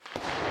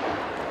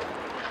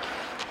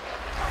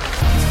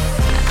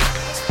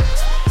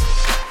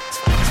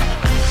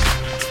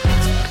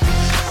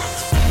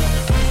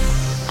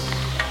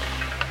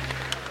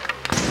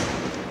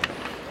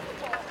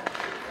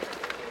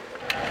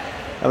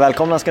Ja,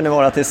 välkomna ska ni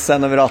vara till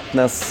Sen över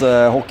Rattnes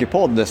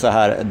hockeypodd så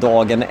här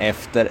dagen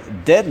efter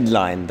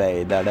deadline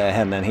day där det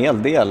händer en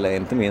hel del,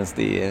 inte minst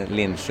i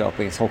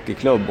Linköpings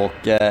hockeyklubb.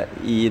 Och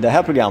i det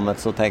här programmet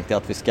så tänkte jag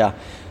att vi ska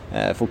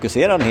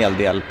fokusera en hel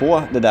del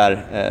på det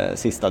där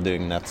sista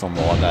dygnet som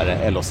var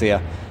där LHC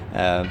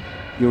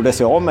gjorde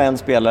sig av med en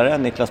spelare,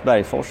 Niklas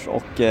Bergfors,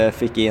 och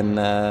fick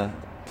in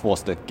två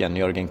stycken,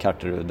 Jörgen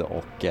Karterud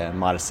och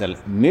Marcel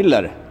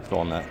Müller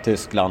från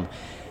Tyskland.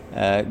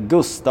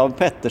 Gustav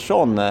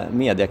Pettersson,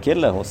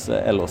 mediakille hos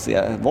LHC,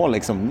 var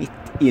liksom mitt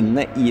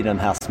inne i den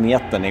här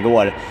smeten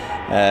igår.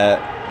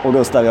 Och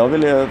Gustav, jag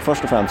vill ju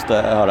först och främst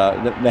höra,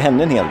 det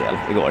hände en hel del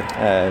igår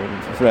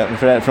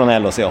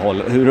från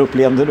LHC-håll. Hur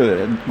upplevde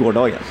du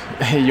gårdagen?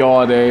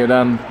 Ja, det är ju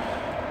den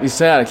i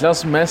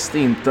särklass mest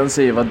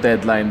intensiva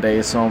deadline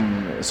day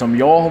som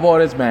jag har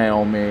varit med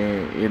om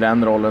i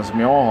den rollen som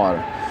jag har.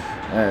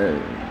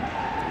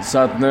 Så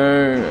att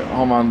nu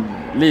har man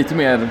lite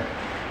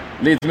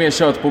mer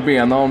kött på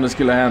benen om det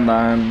skulle hända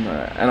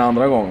en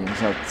andra gång.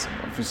 Så att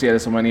man får se det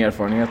som en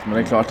erfarenhet. Men det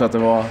är klart att det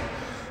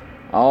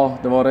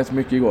var rätt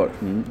mycket igår.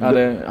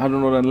 Jag hade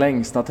nog den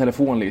längsta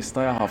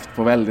telefonlista jag haft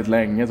på väldigt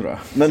länge, tror jag.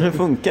 Men hur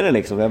funkar det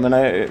liksom? Jag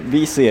menar,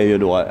 vi ser ju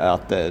då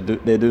att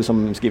det är du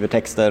som skriver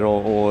texter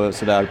och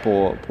sådär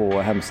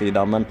på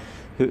hemsidan. Men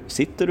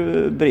sitter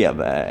du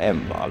bredvid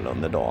Envall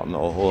under dagen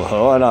och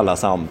hör alla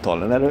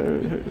samtalen? Eller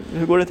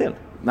hur går det till?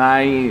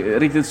 Nej,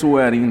 riktigt så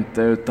är det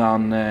inte,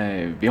 utan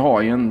vi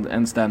har ju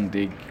en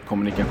ständig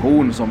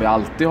kommunikation som vi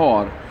alltid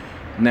har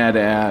när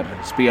det är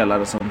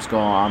spelare som ska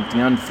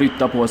antingen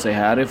flytta på sig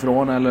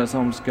härifrån eller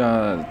som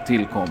ska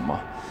tillkomma.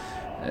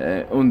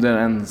 Under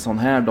en sån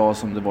här dag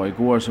som det var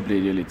igår så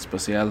blir det lite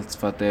speciellt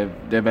för att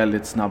det är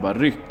väldigt snabba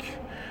ryck.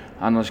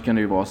 Annars kan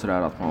det ju vara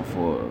sådär att man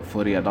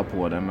får reda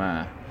på det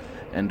med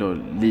ändå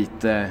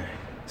lite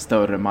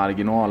större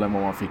marginal än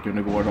vad man fick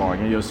under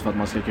gårdagen, just för att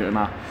man ska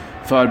kunna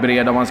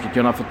förbereda, man ska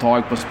kunna få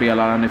tag på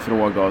spelaren i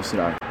fråga och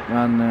sådär.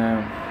 Men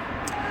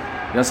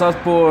jag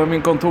satt på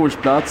min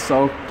kontorsplats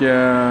och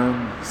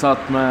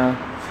satt med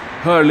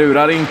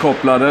hörlurar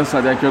inkopplade så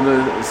att jag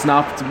kunde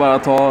snabbt bara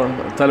ta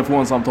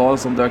telefonsamtal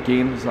som dök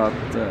in. Så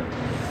att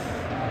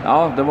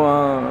ja,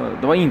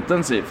 det var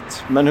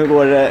intensivt. Men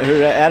hur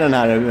är den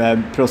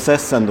här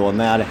processen då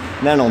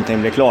när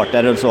någonting blir klart?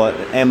 Är det så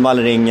Envall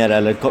ringer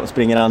eller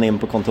springer han in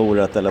på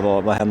kontoret eller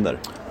vad händer?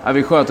 Ja,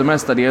 vi sköter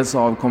mestadels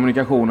av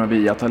kommunikationen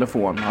via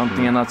telefon.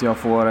 Antingen att jag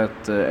får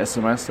ett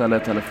sms eller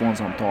ett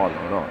telefonsamtal.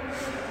 Och då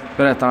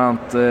berättar han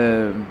att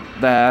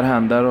det här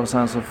händer, och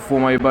sen så får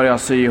man ju börja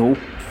sy ihop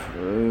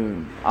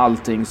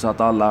allting så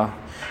att alla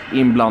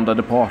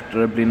inblandade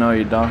parter blir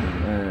nöjda.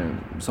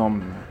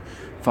 Som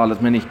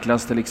fallet med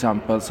Niklas till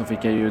exempel, så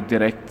fick jag ju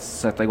direkt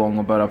sätta igång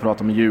och börja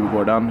prata med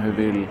Djurgården.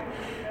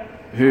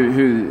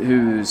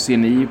 Hur ser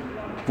ni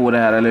på det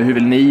här, eller hur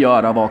vill ni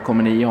göra, vad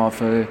kommer ni ha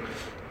för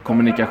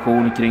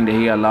kommunikation kring det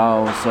hela?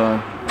 Och så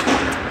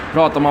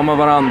pratar man med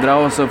varandra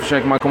och så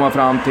försöker man komma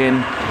fram till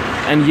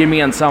en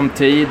gemensam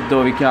tid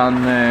då vi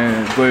kan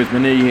gå ut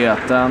med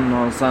nyheten,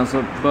 och sen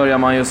så börjar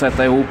man ju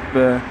sätta ihop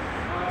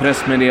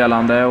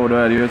pressmeddelande, och då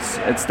är det ju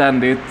ett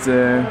ständigt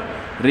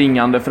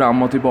ringande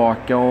fram och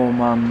tillbaka, och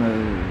man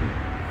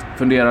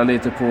funderar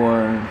lite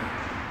på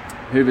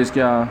hur vi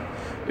ska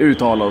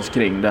uttala oss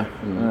kring det.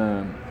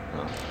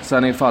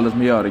 Sen i fallet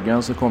med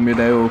Jörgen så kom ju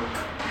det upp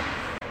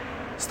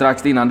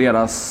strax innan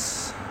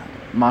deras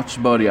match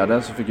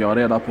började, så fick jag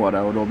reda på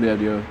det, och då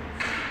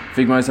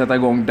fick man ju sätta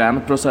igång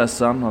den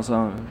processen.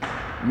 Alltså,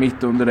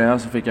 mitt under det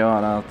så fick jag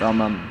höra att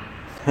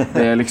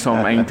det är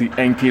liksom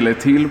en kille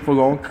till på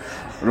gång.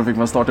 Och då fick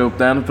man starta upp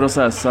den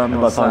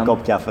processen. Bara ta en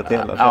kopp kaffe till.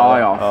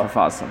 Ja, för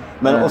fasen.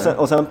 Men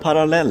och sen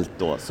parallellt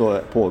då så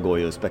pågår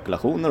ju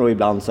spekulationer, och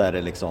ibland så är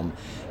det liksom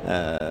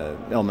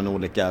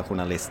olika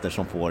journalister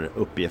som får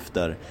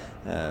uppgifter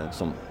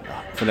som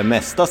för det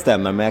mesta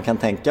stämmer, men jag kan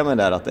tänka mig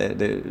där att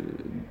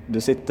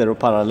du sitter och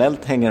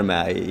parallellt hänger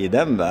med i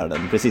den världen,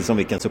 precis som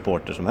vilken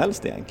supporter som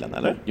helst egentligen,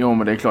 eller? Jo,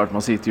 men det är klart,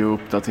 man sitter ju och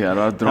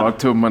uppdaterar, drar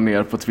tummen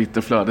ner på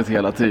Twitterflödet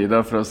hela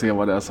tiden för att se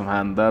vad det är som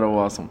händer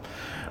och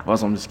vad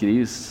som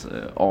skrivs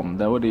om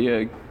det, och det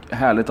är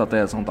härligt att det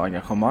är ett sånt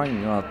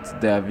engagemang och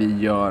att det vi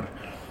gör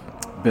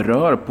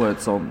berör på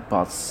ett sånt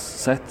pass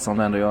sätt som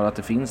det ändå gör att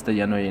det finns det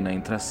genuina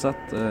intresset.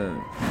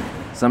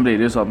 Sen blir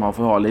det ju så att man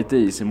får ha lite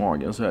is i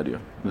magen, så är det ju.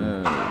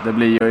 Det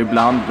blir ju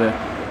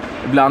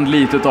ibland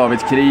lite av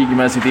ett krig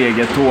med sitt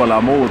eget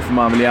tålamod, för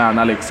man vill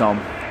gärna liksom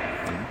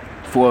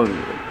få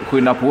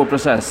skynda på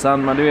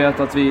processen, men du vet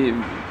att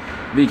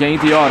vi kan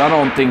inte göra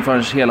någonting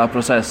förrän hela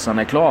processen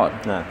är klar.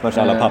 Nej,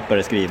 förrän alla papper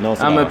är skrivna och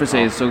sådär. Ja, men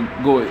precis. Så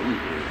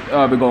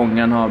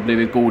övergången har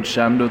blivit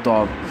godkänd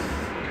utav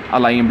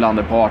alla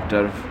inblandade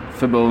parter,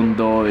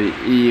 förbund och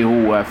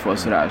IHF och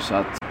sådär. Så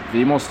att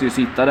vi måste ju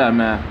sitta där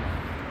med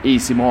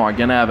is i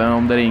magen, även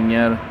om det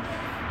ringer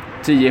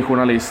 10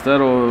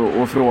 journalister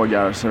och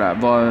frågar sådär,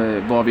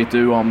 vad vet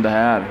du om det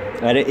här?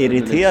 Är det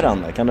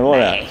irriterande? Kan det vara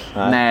det?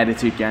 Nej, det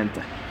tycker jag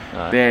inte.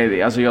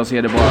 Alltså jag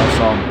ser det bara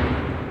som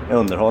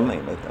underhållning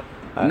lite.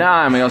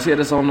 Nej, men jag ser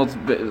det som något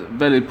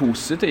väldigt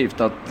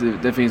positivt att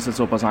det finns ett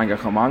så pass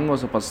engagemang och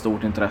så pass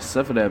stort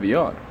intresse för det vi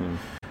gör.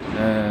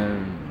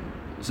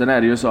 Sen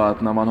är det ju så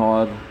att när man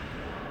har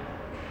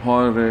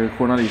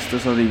journalister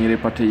som ringer i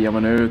parti en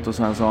minut och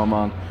sen så har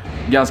man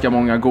ganska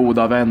många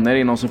goda vänner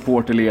inom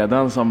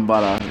supporterleden som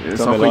bara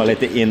som vill ha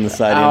lite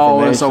inside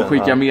information. Ja, som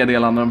skickar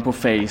meddelanden på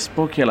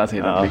Facebook hela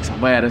tiden. Liksom.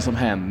 Vad är det som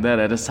händer?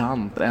 Är det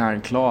sant? Är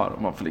han klar?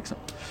 Man får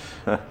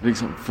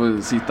liksom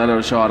får sitta där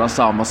och köra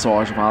samma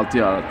svar som man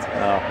alltid gör.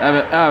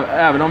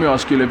 Även om jag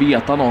skulle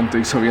veta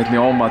någonting så vet ni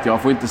om att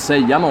jag får inte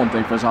säga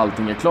någonting förrän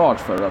allting är klart.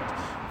 För att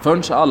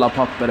förrän alla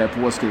papper är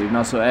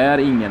påskrivna så är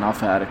ingen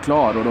affär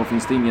klar och då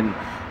finns det ingen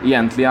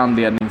egentlig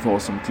anledning för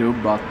oss som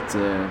klubb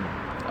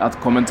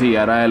att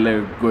kommentera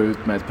eller gå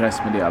ut med ett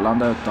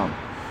pressmeddelande, utan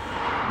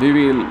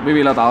vi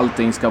vill att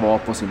allting ska vara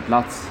på sin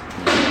plats.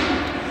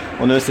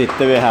 Och nu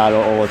sitter vi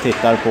här och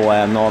tittar på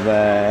en av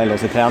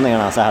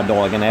LHC-träningarna så här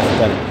dagen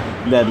efter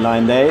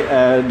deadline day.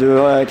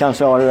 Du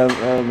kanske har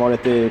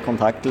varit i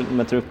kontakt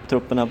med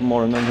truppen här på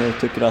morgonen. Hur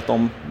tycker du att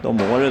de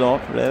mår idag?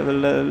 För det är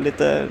väl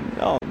lite,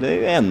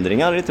 det är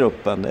ändringar i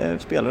truppen. Det är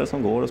spelare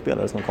som går och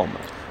spelare som kommer.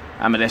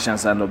 Ja, men det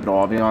känns ändå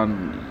bra. Vi har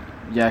en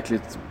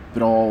jäkligt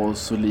bra och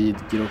solid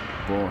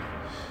grupp och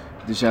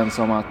det känns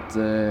som att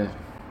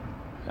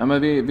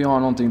men vi har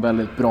någonting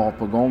väldigt bra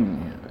på gång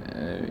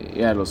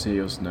i LHC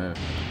just nu.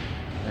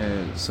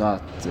 Så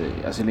att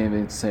jag skulle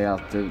inte säga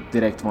att det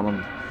direkt var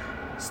någon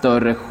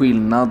större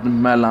skillnad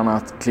mellan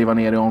att kliva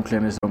ner i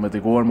omklädningsrummet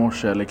igår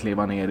morse eller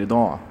kliva ner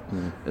idag.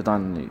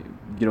 Utan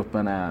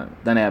gruppen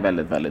är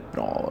väldigt, väldigt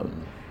bra.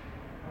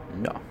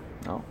 Ja.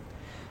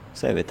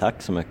 Säger vi tack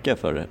så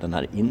mycket för den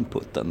här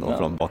inputen då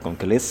från bakom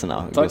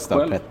kulisserna. Tack Gustav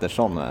själv.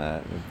 Pettersson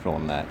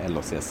från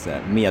LHCs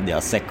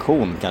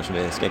mediasektion kanske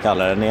vi ska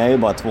kalla det. Ni är ju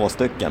bara 2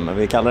 stycken, men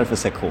vi kallar det för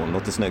sektion,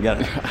 låter snyggare.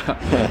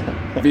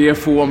 Vi är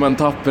få men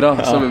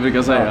tappra som vi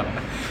brukar säga.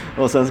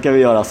 Och sen ska vi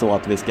göra så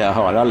att vi ska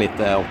höra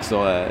lite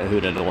också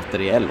hur det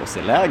låter i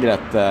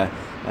LHC-lägret.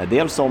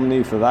 Dels om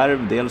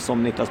nyförvärv, dels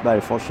om Niklas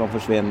Bergfors som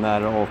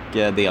försvinner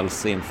och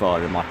dels inför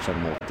matchen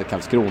mot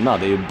Karlskrona.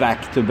 Det är ju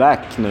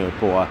back-to-back nu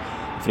på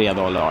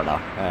fredag och lördag,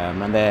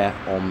 men det är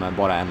om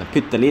bara en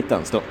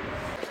pytteliten stund.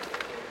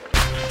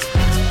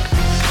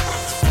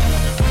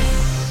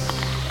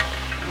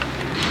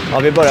 Ja,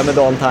 vi börjar med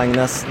Dan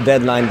Tangnes.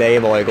 Deadline day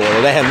var igår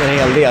och det hände en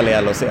hel del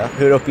i LHC.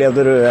 Hur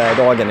upplevde du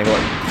dagen igår?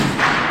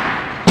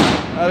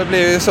 Ja, det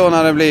blir ju så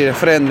när det blir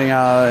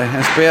förändringar,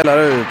 en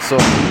spelare ut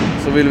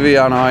så vill vi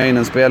gärna ha in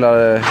en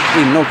spelare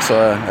in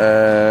också.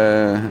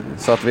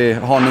 Så att vi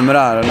har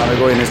numerärer när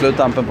vi går in i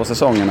sluttampen på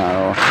säsongen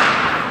här.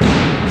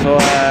 Så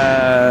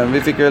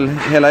vi fick väl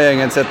hela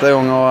gänget sätta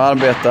igång och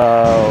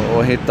arbeta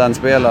och hitta en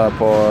spelare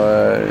på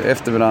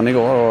eftermiddagen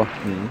igår. Och,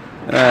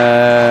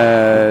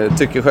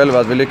 tycker själva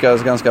att vi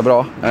lyckades ganska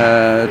bra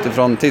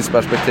utifrån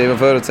tidsperspektiv och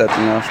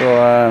förutsättningar. Så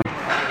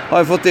har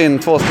vi fått in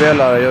 2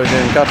 spelare,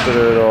 Jörgen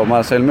Karterud och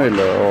Marcel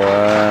Müller. Och,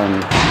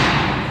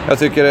 jag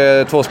tycker det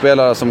är 2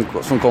 spelare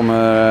som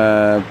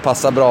kommer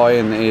passa bra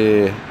in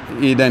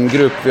i den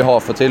grupp vi har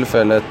för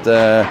tillfället.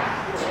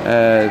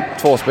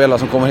 2 spelare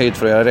som kommer hit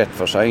för att göra rätt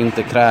för sig,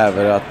 inte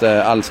kräver att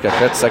allt ska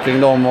kretsa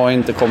kring dem och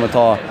inte kommer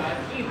ta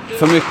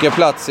för mycket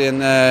plats i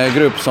en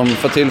grupp som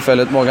för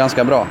tillfället mår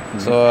ganska bra.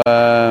 Så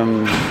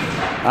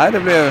nej, det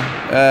blev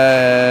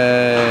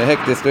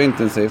hektiskt och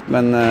intensivt,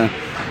 men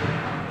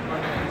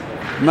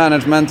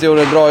management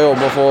gjorde ett bra jobb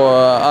att få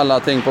alla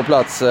ting på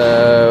plats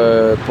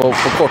på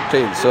kort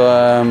tid. Så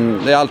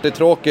det är alltid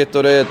tråkigt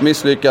och det är ett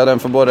misslyckande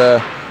för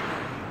både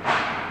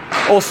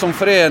oss som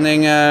förening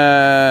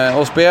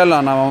och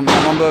spelarna.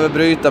 Man behöver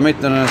bryta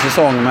mitt under en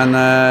säsong, men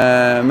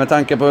med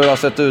tanke på hur det har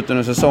sett ut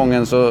under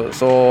säsongen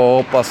så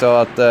hoppas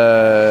jag att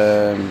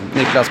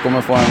Niklas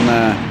kommer få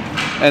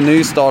en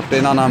ny start i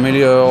en annan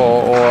miljö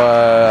och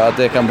att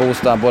det kan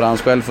boosta både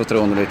hans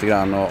självförtroende lite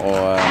grann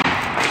och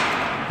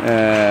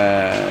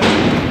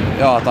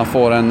att han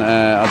får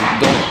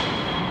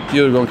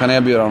Djurgården kan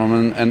erbjuda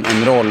honom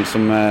en roll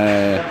som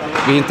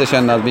vi inte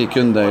kände att vi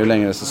kunde ju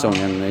längre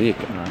säsongen gick.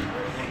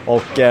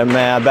 Och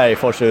med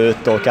Bergfors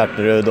ut och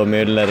Karterud och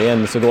Müller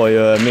in så går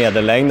ju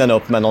medellängden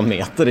upp med någon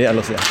meter i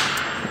LHC.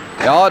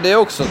 Ja, det är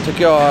också,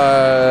 tycker jag,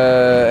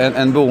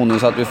 en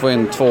bonus att vi får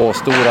in 2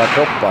 stora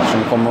kroppar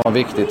som kommer att vara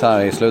viktigt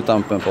här i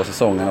sluttampen på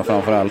säsongen och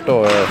framförallt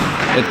då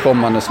ett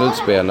kommande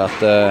slutspel. Att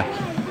det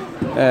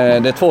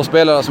är 2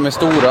 spelare som är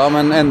stora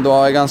men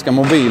ändå är ganska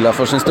mobila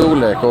för sin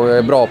storlek och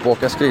är bra på att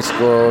åka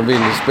skridskor och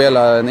vill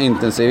spela en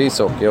intensiv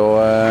ishockey. Och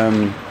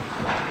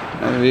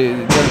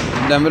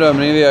den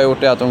bedömningen vi har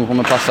gjort är att de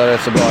kommer passa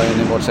rätt så bra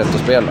in i vårt sätt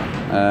att spela.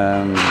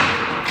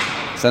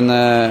 Sen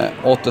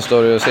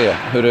återstår det att se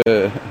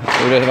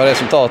vad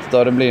resultatet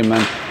av det blir,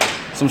 men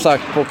som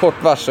sagt, på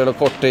kort varsel och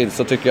kort tid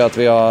så tycker jag att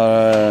vi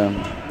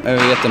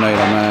är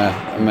jättenöjda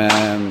med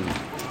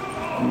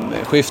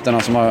skiftena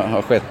som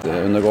har skett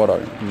under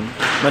gårdagen.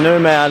 Men nu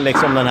med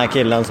liksom den här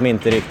killen som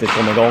inte riktigt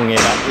kom igång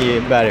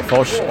i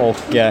Bergfors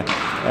och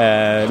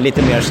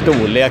lite mer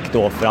storlek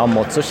då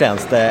framåt, så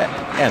känns det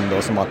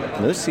ändå som att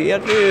nu ser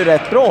det ju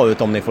rätt bra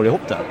ut om ni får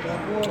ihop det.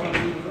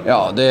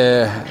 Ja,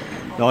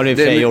 Det har du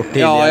gjort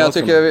tidigare. Ja, jag också.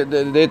 tycker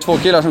det är 2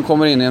 killar som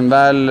kommer in i en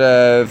väl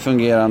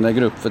fungerande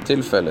grupp för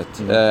tillfället.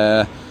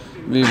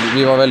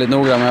 Vi var väldigt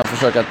noga med att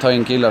försöka ta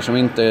in killar som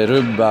inte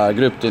rubbar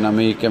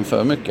gruppdynamiken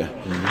för mycket.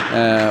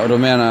 Och då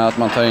menar jag att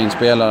man tar in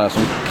spelare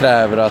som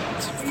kräver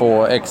att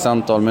få x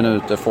antal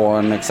minuter, få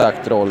en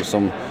exakt roll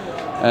som,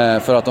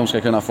 för att de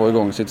ska kunna få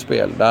igång sitt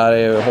spel. Det här är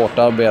ju hårt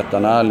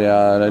arbetande,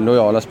 ärliga,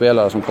 lojala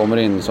spelare som kommer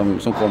in,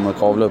 som kommer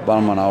kavla upp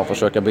armarna och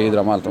försöka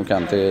bidra med allt de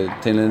kan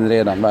till en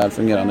redan väl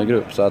fungerande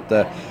grupp. Så att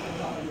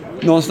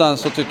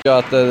någonstans så tycker jag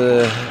att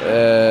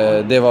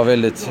det var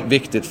väldigt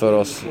viktigt för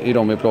oss i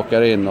de vi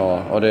plockar in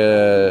och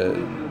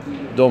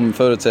de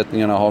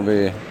förutsättningarna har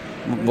vi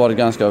varit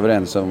ganska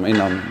överens om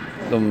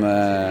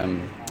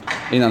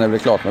innan det blev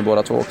klart med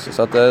båda två också.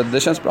 Så att det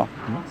känns bra.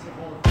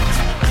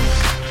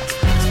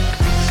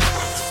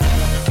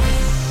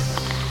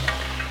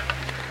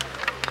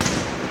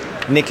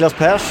 Niklas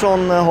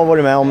Persson har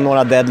varit med om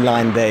några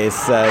deadline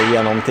days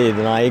genom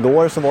tiderna.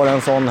 Igår så var det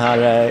en sån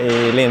här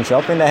i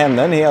Linköping. Det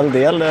hände en hel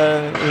del.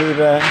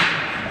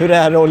 Hur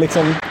är det att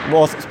liksom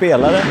vara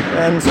spelare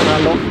en sån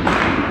här dag?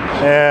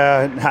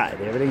 Nej,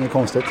 det är väl inget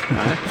konstigt.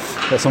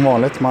 Det är som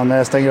vanligt.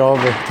 Man stänger av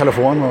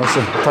telefon och så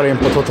tar in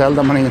på ett hotell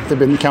där man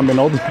inte kan bli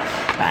nådd.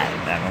 Nej,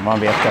 men man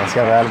vet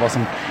ganska väl vad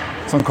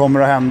som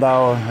kommer att hända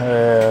och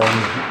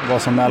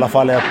vad som i alla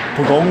fall är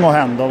på gång att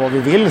hända och vad vi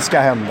vill ska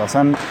hända.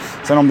 Sen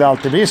om det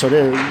alltid blir så, det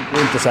är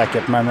inte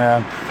säkert.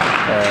 Men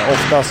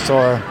oftast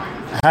så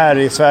här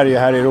i Sverige,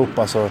 här i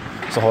Europa så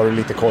har du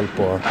lite koll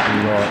på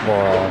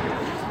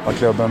vad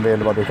klubben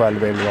vill, vad du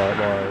själv vill,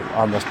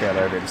 vad andra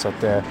spelare vill. Så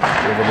att det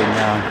är väl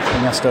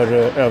inga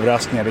större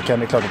överraskningar. Det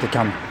är klart att det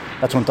kan.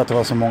 Jag tror inte att det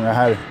var så många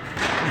här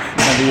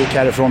när vi gick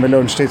härifrån vid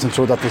lunchtid som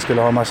trodde att vi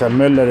skulle ha Marcel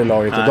Müller i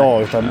laget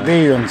idag. Utan det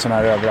är ju en sån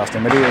här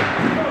överraskning. Men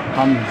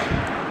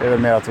det är väl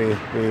mer att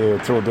vi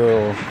trodde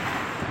och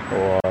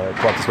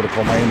på att det skulle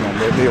komma in.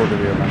 Det gjorde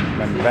vi ju.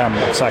 Men vem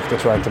exakt, det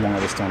tror jag inte många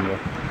visste om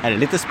det. Är det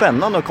lite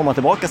spännande att komma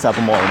tillbaka så här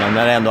på morgonen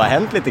när det ändå har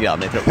hänt lite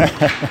grann i truppen?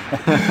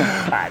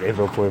 Nej, det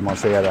beror på hur man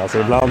ser det. Alltså,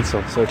 ibland så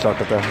är det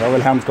klart att det har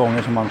väl hänt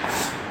gånger som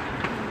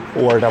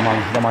år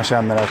där man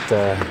känner att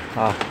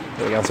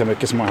det är ganska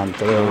mycket som har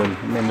hänt och det är väl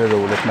mindre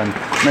roligt.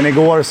 Men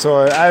igår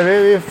så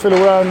vi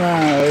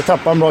förlorade vi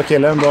tappade en bra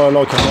kille, en bra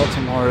lagkamrat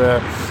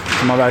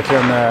som har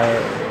verkligen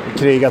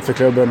krigat för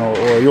klubben och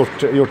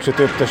gjort sitt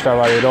yttersta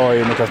varje dag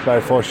i Niklas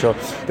Bergfors. Och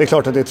det är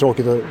klart att det är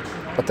tråkigt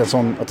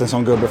att en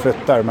sån gubbe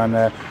flyttar,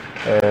 men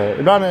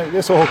ibland är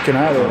det så hockeyn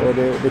är och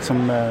det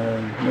liksom,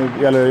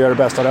 nu gäller det att göra det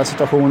bästa av den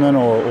situationen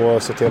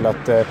och se till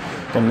att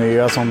de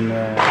nya som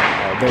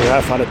det är i det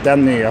här fallet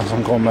den nya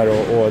som kommer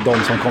och de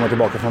som kommer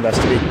tillbaka från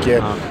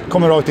Västervik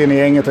kommer rakt in i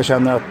gänget och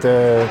känner att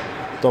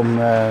de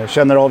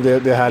känner av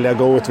det härliga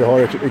goet vi har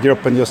i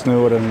gruppen just nu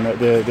och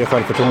det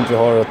självförtroendet vi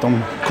har, att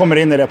de kommer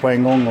in i det på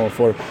en gång och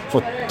får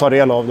ta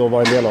del av det och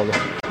vara en del av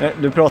det.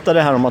 Du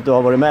pratade här om att du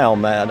har varit med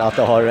om att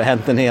det har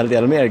hänt en hel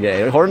del mer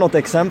grejer. Har du något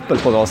exempel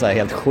på någon så här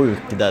helt sjuk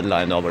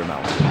deadline du har varit med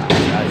om?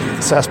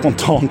 Så här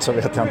spontant så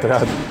vet jag inte.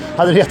 Det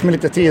hade rätt med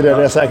lite tid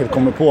där jag säkert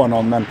kommer på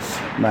någon.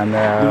 Men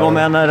du var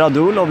med när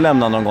Radulov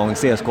lämnade någon gång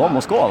CSKA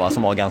Moskva, va,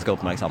 som var ganska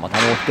uppmärksammat.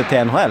 Han åkte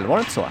till NHL, var det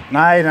inte så?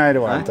 Nej, det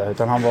var inte.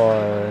 Utan han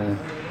var...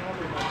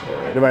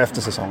 Det var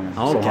efter säsongen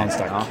som han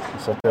stack. Ja.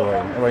 Så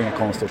det var inget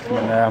konstigt.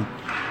 Men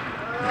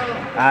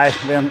nej,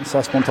 så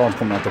här spontant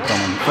kommer jag inte på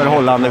någon.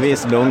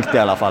 Förhållandevis lugnt i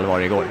alla fall var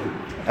det igår.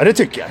 Ja, det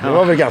tycker jag. Det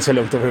var väl ganska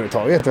lugnt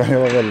överhuvudtaget. Det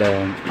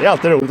är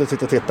alltid roligt att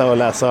sitta och titta och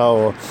läsa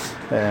och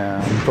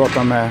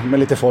prata med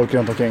lite folk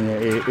runt omkring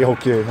i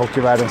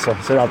hockeyvärlden, så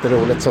är det alltid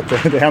roligt. Så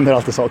att det händer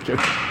alltid saker.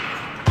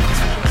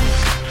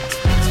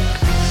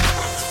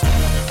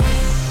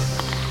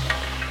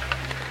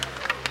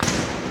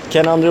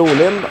 Ken-André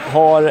Olind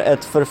har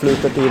ett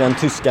förflutet i den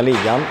tyska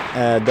ligan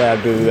där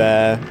du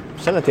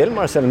känner till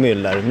Marcel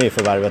Müller,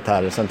 nyförvärvet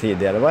här sedan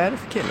tidigare. Vad är det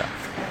för kille?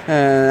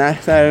 Nej,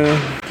 det är en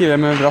kille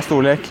med bra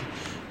storlek,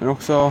 men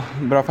också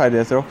bra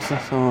färdigheter också.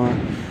 Så,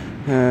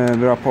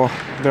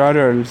 bra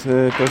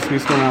rörelse på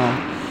skridskorna.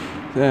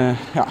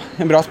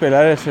 En bra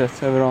spelare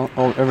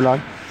överlag.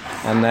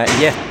 En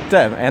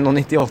jätte,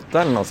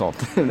 1,98 eller något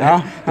sånt.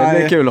 Ja, det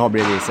är kul att ha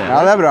bredvid sig.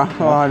 Ja, det är bra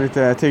att ha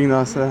lite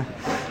tyngd. Så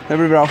det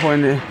blir bra att få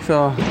en ny.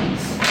 Så,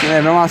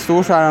 även om han är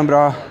stor så är han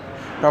bra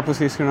på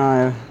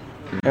skridskorna.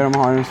 De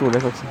har en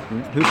storlek också.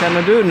 Hur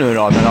känner du nu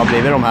då när det har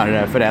blivit de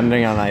här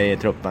förändringarna i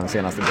truppen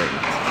senaste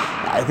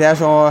dygnet? Det är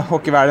så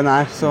hockeyvärlden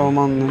är, så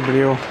man blir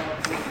ju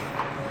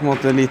på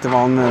något lite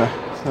van med det.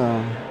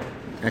 Så.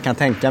 Jag kan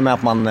tänka mig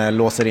att man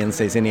låser in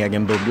sig i sin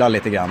egen bubbla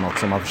lite grann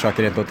också. Man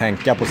försöker inte att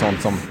tänka på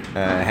sånt som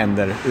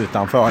händer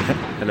utanför,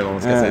 eller vad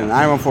man ska säga.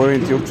 Nej, man får ju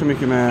inte gjort så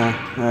mycket med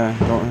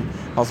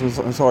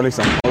så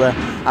liksom. Och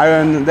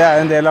det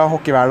är en del av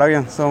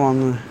hockeyvärlden,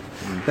 så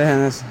det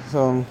händer,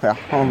 så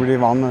man blir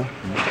van med.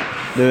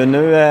 Du,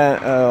 nu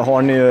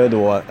har ni ju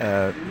då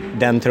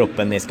den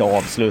truppen ni ska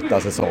avsluta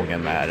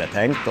säsongen med, är det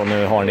tänkt. Och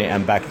nu har ni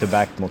en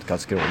back-to-back mot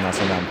Karlskrona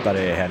som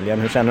väntar i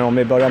helgen. Hur känner du om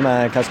vi börjar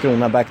med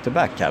Karlskrona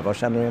back-to-back här? Vad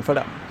känner du inför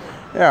det?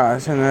 Ja,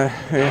 jag känner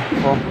vi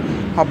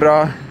har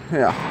bra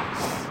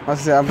vad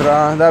ska jag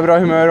säga, det är bra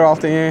humör och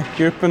allting i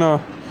gruppen och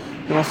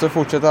vi måste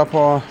fortsätta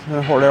på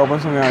den hårda jobben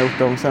som vi har gjort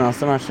de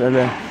senaste matcherna,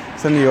 eller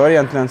sen nyår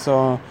egentligen.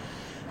 Så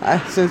nej,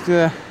 syns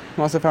det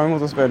man ser fram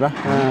emot att spela.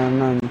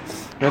 Men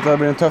jag vet att det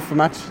blir en tuff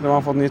match. De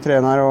har fått ny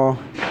tränare och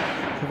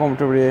det kommer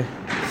att bli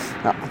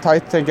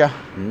tight, tänker jag.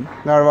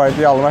 Det har det varit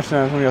i alla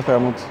matcherna som vi har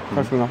spelat mot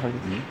Karlskrona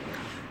faktiskt.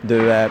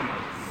 Du,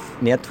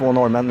 ni är 2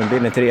 norrmän, nu blir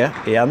ni 3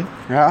 igen.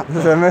 Ja, det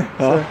stämmer.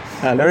 Ja,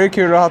 det blir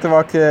kul att ha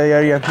tillbaka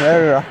Jörgen. Det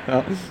är bra.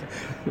 Ja.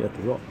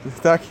 Jättebra.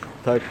 Tack.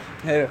 Tack.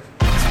 Hej då.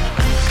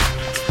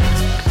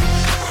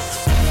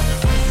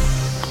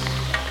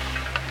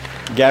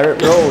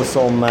 Garrett Rowe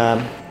som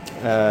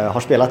har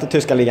spelat i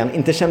tyska ligan,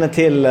 inte känner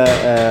till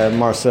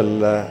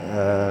Marcel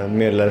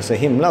Müller så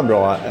himla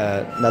bra.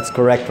 That's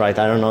correct, right?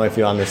 I don't know if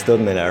you understood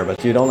me there,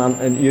 but you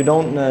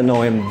don't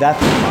know him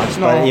that much,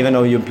 No. but even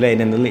though you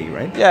played in the league,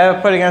 right? Yeah,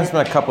 I've played against him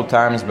a couple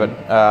times, but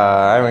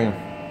I mean,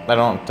 I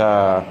don't.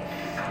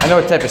 I know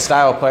what type of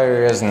style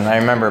player he is, and I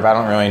remember, but I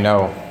don't really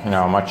know,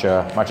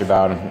 much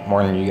about him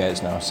more than you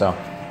guys know. So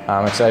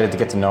I'm excited to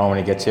get to know him when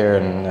he gets here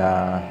and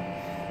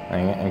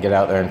get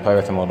out there and play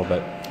with him a little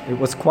bit. It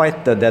was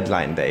quite the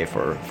deadline day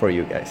for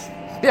you guys.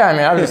 Yeah, I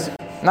mean, I was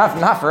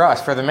not for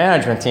us, for the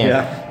management team.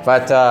 Yeah.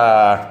 But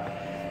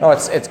no,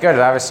 it's good.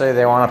 Obviously,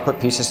 they want to put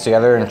pieces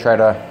together and try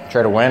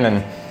to win.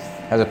 And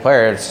as a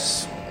player,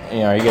 it's you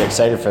get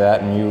excited for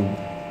that, and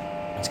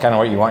it's kind of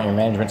what you want your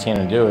management team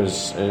to do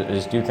is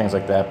do things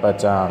like that.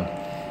 But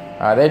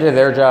they did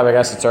their job. I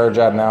guess it's our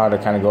job now to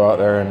kind of go out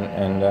there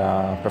and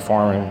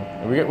perform.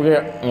 And we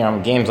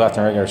got games left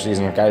in regular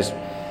season, guys.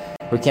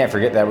 We can't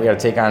forget that we got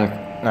to take on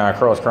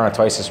Karlskrona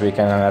twice this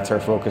weekend, and that's our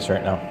focus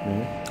right now.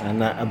 Mm-hmm.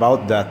 And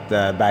about that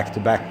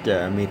back-to-back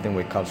meeting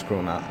with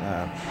Karlskrona,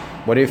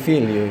 what do you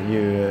feel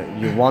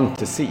you want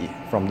to see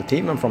from the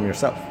team and from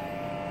yourself?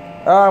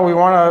 We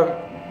want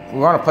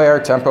to play our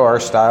tempo, our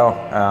style.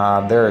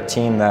 They're a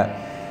team that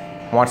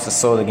wants to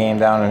slow the game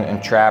down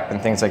and trap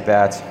and things like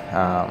that.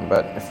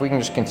 But if we can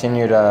just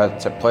continue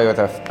to play with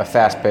a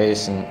fast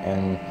pace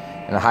and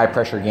a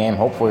high-pressure game,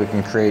 hopefully we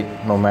can create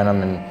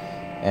momentum.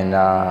 And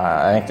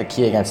I think the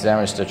key against them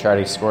is to try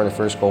to score the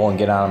first goal and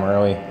get on them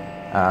early.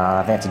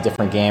 I think it's a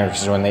different game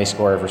versus when they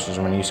score versus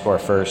when you score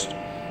first.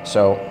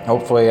 So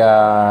hopefully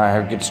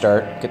have a good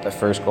start, get the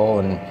first goal,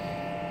 and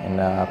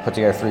put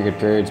together 3 good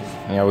periods.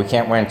 We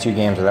can't win 2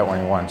 games without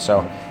winning 1.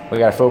 So we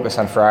got to focus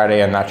on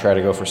Friday and not try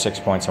to go for 6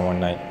 points in one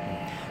night.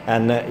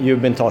 And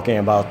you've been talking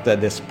about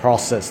this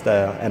process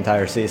the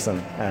entire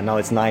season. Now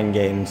it's 9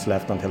 games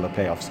left until the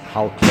playoffs.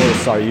 How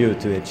close are you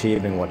to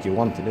achieving what you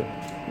want to do?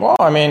 Well,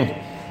 I mean,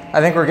 I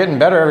think we're getting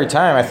better every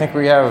time. I think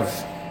we have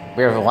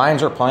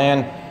lines are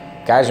playing,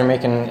 guys are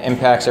making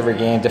impacts every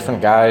game,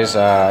 different guys.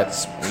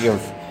 You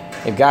have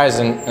guys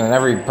in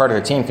every part of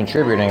the team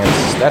contributing.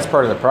 That's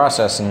part of the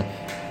process, and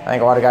I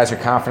think a lot of guys are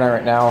confident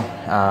right now.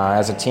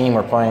 As a team,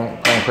 we're playing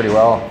pretty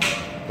well.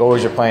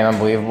 Goalies are playing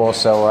unbelievable.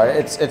 So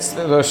it's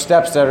those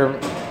steps that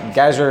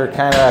guys are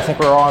kind of. I think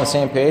we're all on the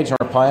same page, and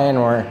we're playing.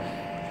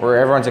 Where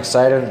everyone's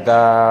excited.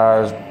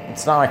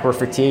 It's not like we're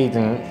fatigued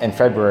in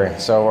February.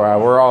 So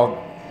we're all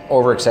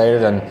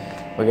overexcited, and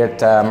we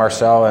get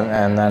Marcel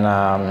and then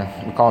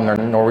we call him the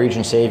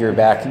Norwegian savior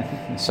back.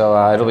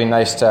 So it'll be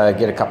nice to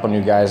get a couple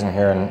new guys in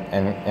here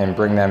and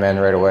bring them in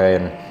right away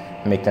and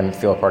make them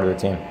feel a part of the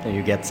team. And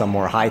you get some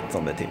more height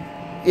on the team.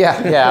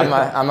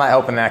 Yeah, I'm not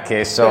helping that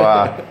case, so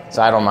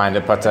I don't mind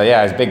it. But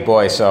yeah, he's a big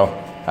boy, so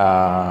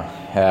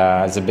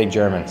he's a big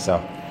German, so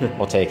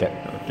we'll take it.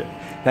 Okay.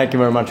 Thank you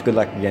very much. Good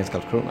luck against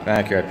Karlskrona.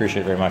 Thank you, I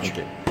appreciate it very much.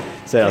 Okay.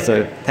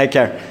 Take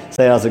care.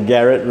 Säger alltså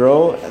Garrett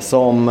Rowe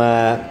som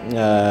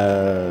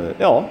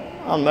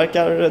han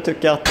verkar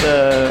tycka att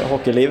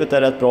hockeylivet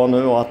är rätt bra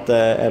nu och att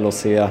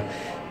LHC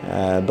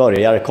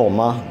börjar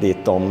komma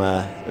dit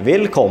de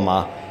vill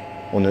komma.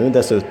 Och nu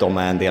dessutom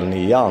med en del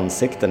nya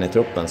ansikten i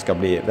truppen ska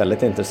bli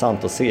väldigt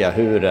intressant att se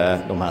hur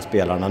de här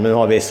spelarna. Nu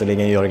har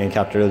visserligen Jörgen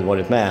Katterud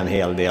varit med en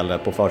hel del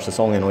på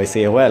försäsongen och i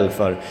CHL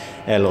för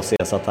LHC,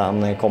 så att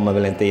han kommer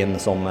väl inte in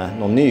som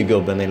någon ny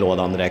gubben i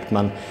lådan direkt.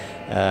 Men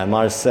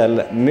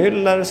Marcel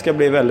Müller ska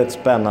bli väldigt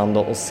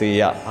spännande att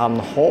se.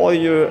 Han har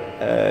ju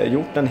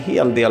gjort en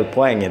hel del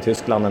poäng i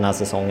Tyskland den här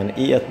säsongen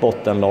i ett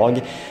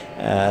bottenlag.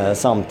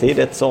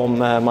 Samtidigt som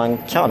man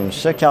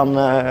kanske kan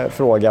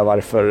fråga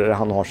varför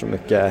han har så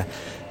mycket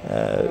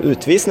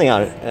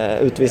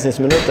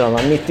utvisningsminuter. Han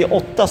har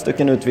 98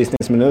 stycken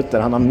utvisningsminuter.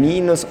 Han har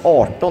minus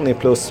 18 i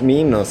plus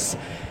minus.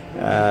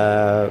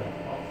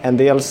 En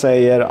del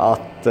säger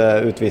att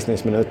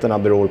utvisningsminuterna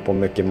beror på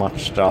mycket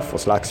matchstraff och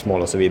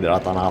slagsmål och så vidare,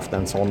 att han har haft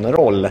en sån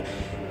roll.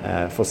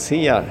 Får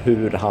se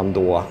hur han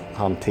då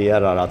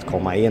hanterar att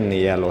komma in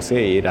i LHC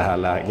i det här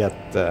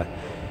läget,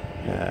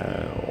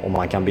 om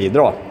han kan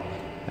bidra.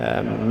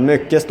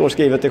 Mycket står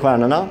skrivet i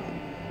stjärnorna.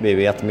 Vi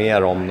vet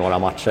mer om några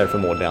matcher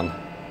förmodligen.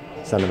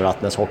 Sen är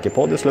Vattnets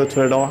hockeypodd är slut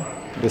för idag.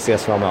 Vi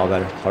ses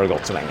framöver. Ha det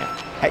gott så länge.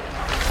 Hej!